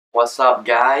What's up,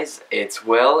 guys? It's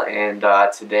Will, and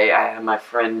today I have my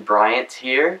friend Bryant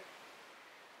here.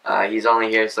 He's only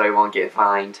here so he won't get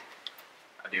fined.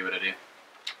 I do what I do.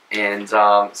 And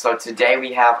so today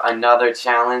we have another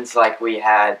challenge like we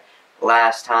had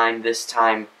last time. This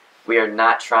time we are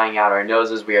not trying out our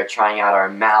noses, we are trying out our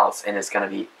mouths, and it's going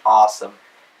to be awesome.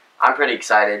 I'm pretty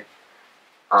excited.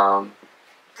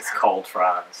 It's cold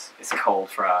fries. It's cold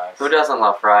fries. Who doesn't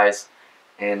love fries?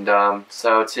 And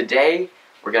so today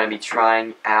we're going to be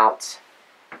trying out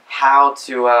how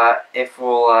to, if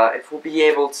we'll be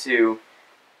able to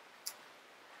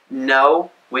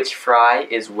know which fry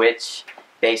is which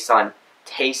based on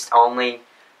taste only.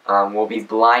 We'll be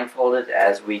blindfolded,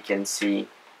 as we can see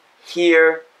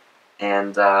here,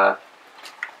 and we're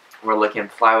looking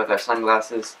fly with our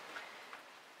sunglasses.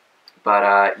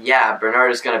 But yeah,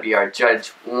 Bernardo's going to be our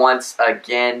judge once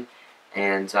again,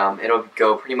 and it'll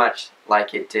go pretty much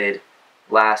like it did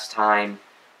last time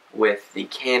with the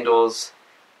candles.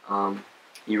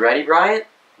 You ready, Bryant?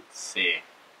 Let's see.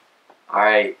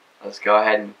 Alright, let's go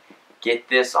ahead and get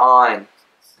this on.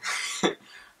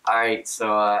 Alright,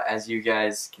 so as you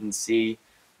guys can see,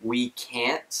 we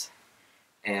can't,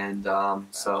 and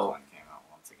so one came out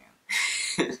once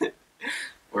again.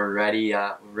 we're ready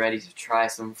to try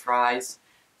some fries.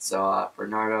 So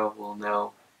Bernardo will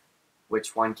know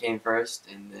which one came first,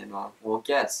 and then we'll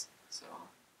guess. So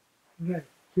Right,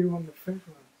 you want the first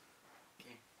one.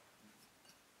 okay.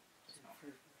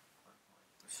 They're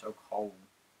so cold.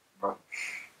 Bro.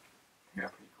 Yeah,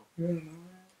 pretty cool. You don't know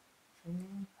that?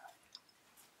 Someone?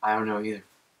 I don't know either.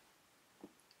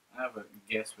 I have a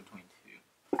guess between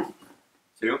two.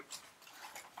 Two?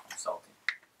 I'm salty.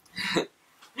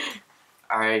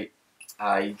 Alright,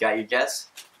 you got your guess?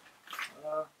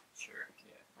 Sure,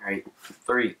 yeah. Alright,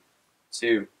 3,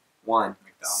 2, 1.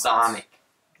 McDonald's. Sonic.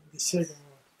 The second one.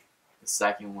 The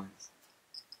second one.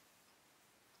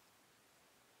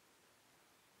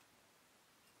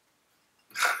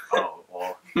 Oh,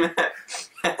 well.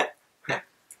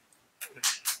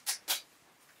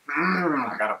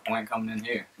 I got a point coming in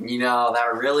here. You know,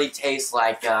 that really tastes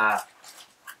like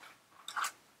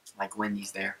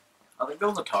Wendy's there. I think that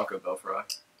was a Taco Bell fry.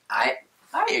 I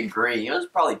agree. It was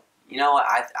probably, you know what,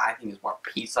 I think it's more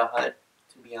Pizza Hut,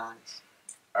 to be honest.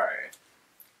 Alright.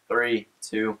 3,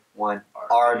 2, 1.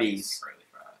 Arby's. Curly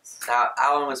fries. That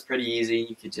one was pretty easy.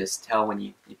 You could just tell when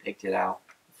you picked it out.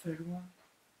 The third one?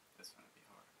 This one would be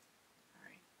hard.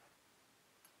 Alright.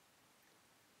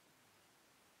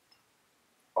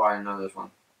 Oh, I know this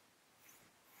one.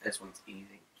 This one's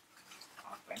easy.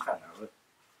 I think I know it.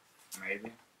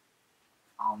 Maybe.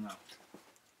 I don't know.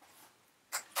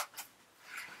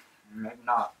 Maybe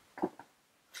not. You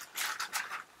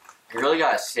really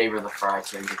gotta savor the fry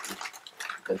to get the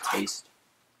good taste.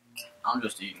 I'm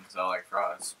just eating because I like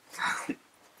fries.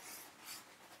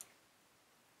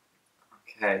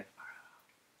 Okay.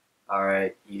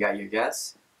 Alright, you got your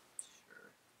guess?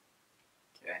 Sure.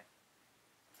 Okay.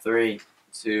 3,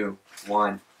 2,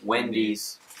 1.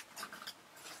 Wendy's.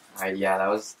 Alright, yeah, that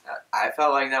was. I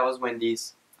felt like that was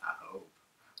Wendy's. I hope.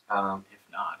 If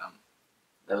not,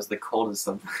 That was the coldest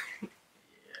of. yeah.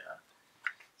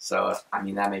 So, I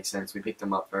mean, that makes sense. We picked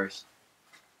them up first.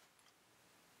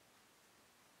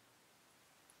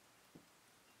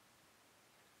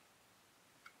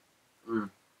 I know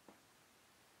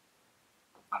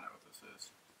what this is.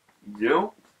 You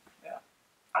do? Yeah.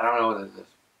 I don't know what this is.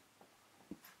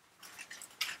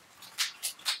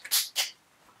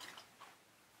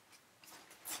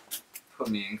 Put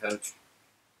me in, coach.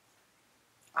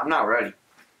 I'm not ready.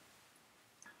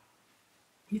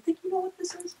 You think you know what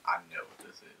this is? I know what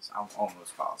this is. I'm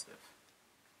almost positive.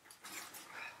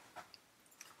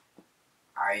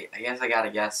 Alright, I guess I gotta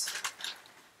guess.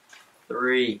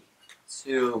 3,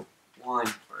 2, 1.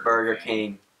 Burger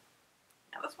King.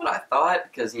 Yeah, that's what I thought,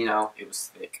 because, you know. It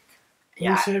was thick. What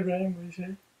you say, Brian? What you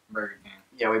say? Burger King.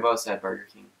 Yeah, we both said Burger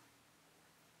King.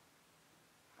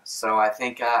 So I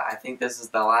think this is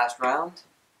the last round.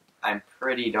 I'm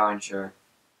pretty darn sure.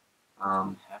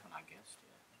 Haven't I guessed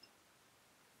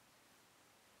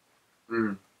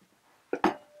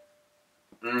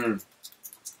yet?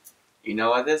 You know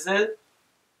what this is?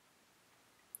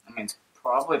 I mean, it's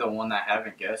probably the one that I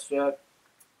haven't guessed yet.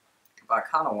 But I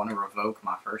kind of want to revoke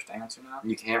my first answer now.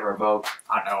 You can't revoke.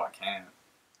 I know I can.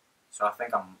 So I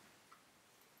think I'm.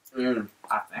 I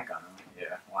think I know.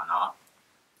 Yeah, why not?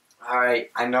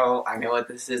 Alright, I know what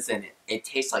this is, and it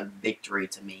tastes like victory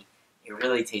to me. It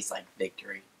really tastes like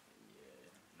victory.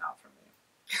 Yeah, not for me.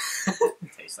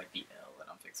 It tastes like the L that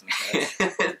I'm fixing to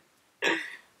catch.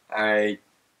 Alright,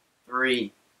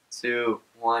 3, 2,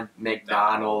 1.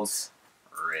 McDonald's.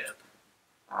 Rip.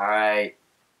 Alright.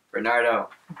 Bernardo.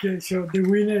 Okay, so the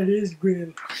winner is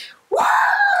Will. Woo!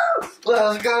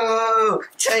 Let's go!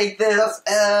 Take this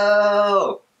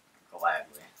L!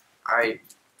 Gladly. Alright.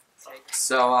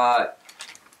 So,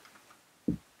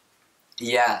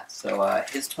 yeah, so,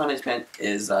 his punishment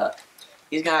is,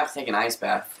 he's gonna have to take an ice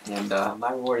bath, and,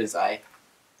 my reward is I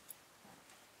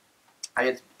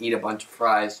get to eat a bunch of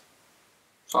fries,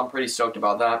 so I'm pretty stoked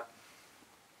about that.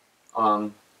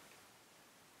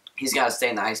 He's gotta stay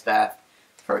in the ice bath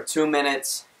for 2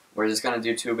 minutes. We're just gonna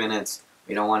do 2 minutes.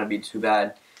 We don't want to be too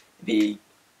bad. If he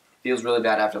feels really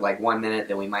bad after like 1 minute,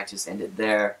 then we might just end it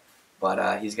there.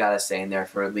 But he's got to stay in there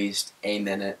for at least a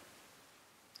minute.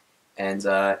 And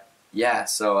yeah,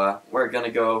 so we're going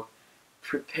to go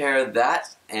prepare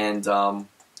that. And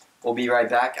we'll be right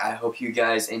back. I hope you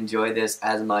guys enjoy this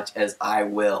as much as I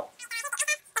will.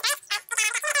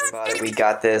 About it, we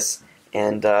got this.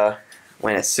 And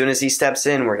as soon as he steps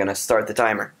in, we're going to start the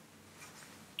timer.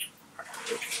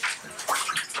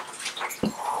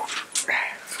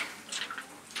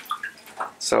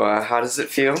 So, how does it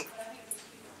feel?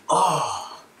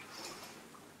 Oh,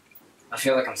 I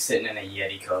feel like I'm sitting in a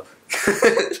Yeti cup.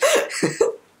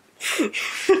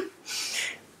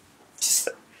 Just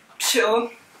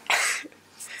chilling.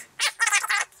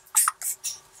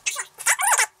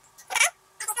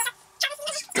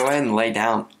 Go ahead and lay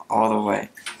down all the way.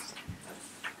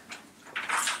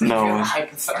 No.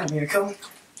 Hypothermia coming.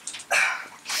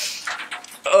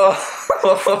 Oh.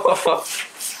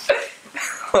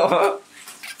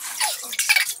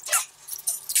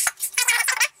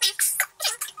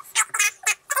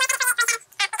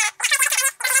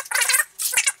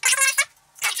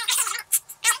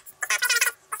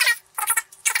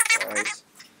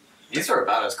 These are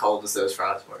about as cold as those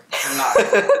fries were. They're not.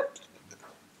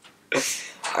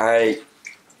 Alright.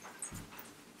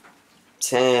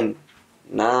 10,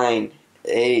 9,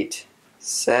 8,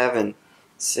 7,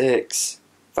 6,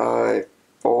 5,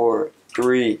 4,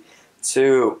 3,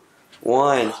 2,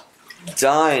 1.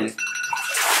 Done.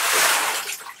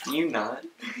 You not?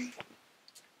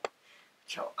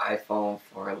 Your iPhone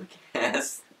 4 looking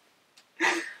ass.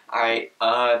 Alright,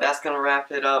 that's gonna wrap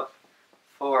it up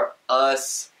for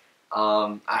us.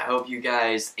 I hope you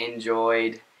guys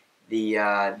enjoyed the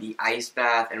ice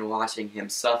bath and watching him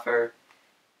suffer.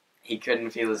 He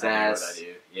couldn't feel his ass. What I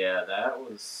do. Yeah, that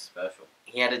was special.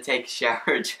 He had to take a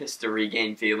shower just to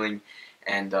regain feeling,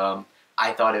 and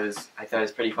I thought it was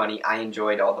pretty funny. I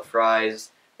enjoyed all the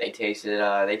fries. They tasted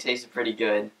pretty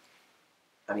good.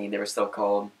 I mean, they were still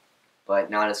cold, but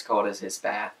not as cold as his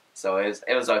bath, so it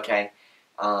was okay.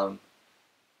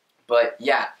 But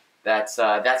yeah. That's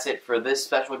it for this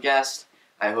special guest.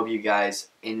 I hope you guys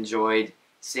enjoyed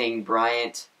seeing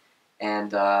Bryant,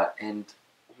 and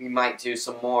we might do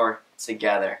some more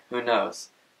together. Who knows?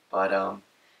 But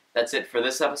that's it for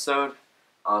this episode.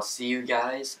 I'll see you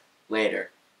guys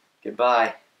later.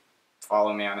 Goodbye.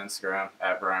 Follow me on Instagram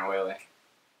 @Bryant Whaley.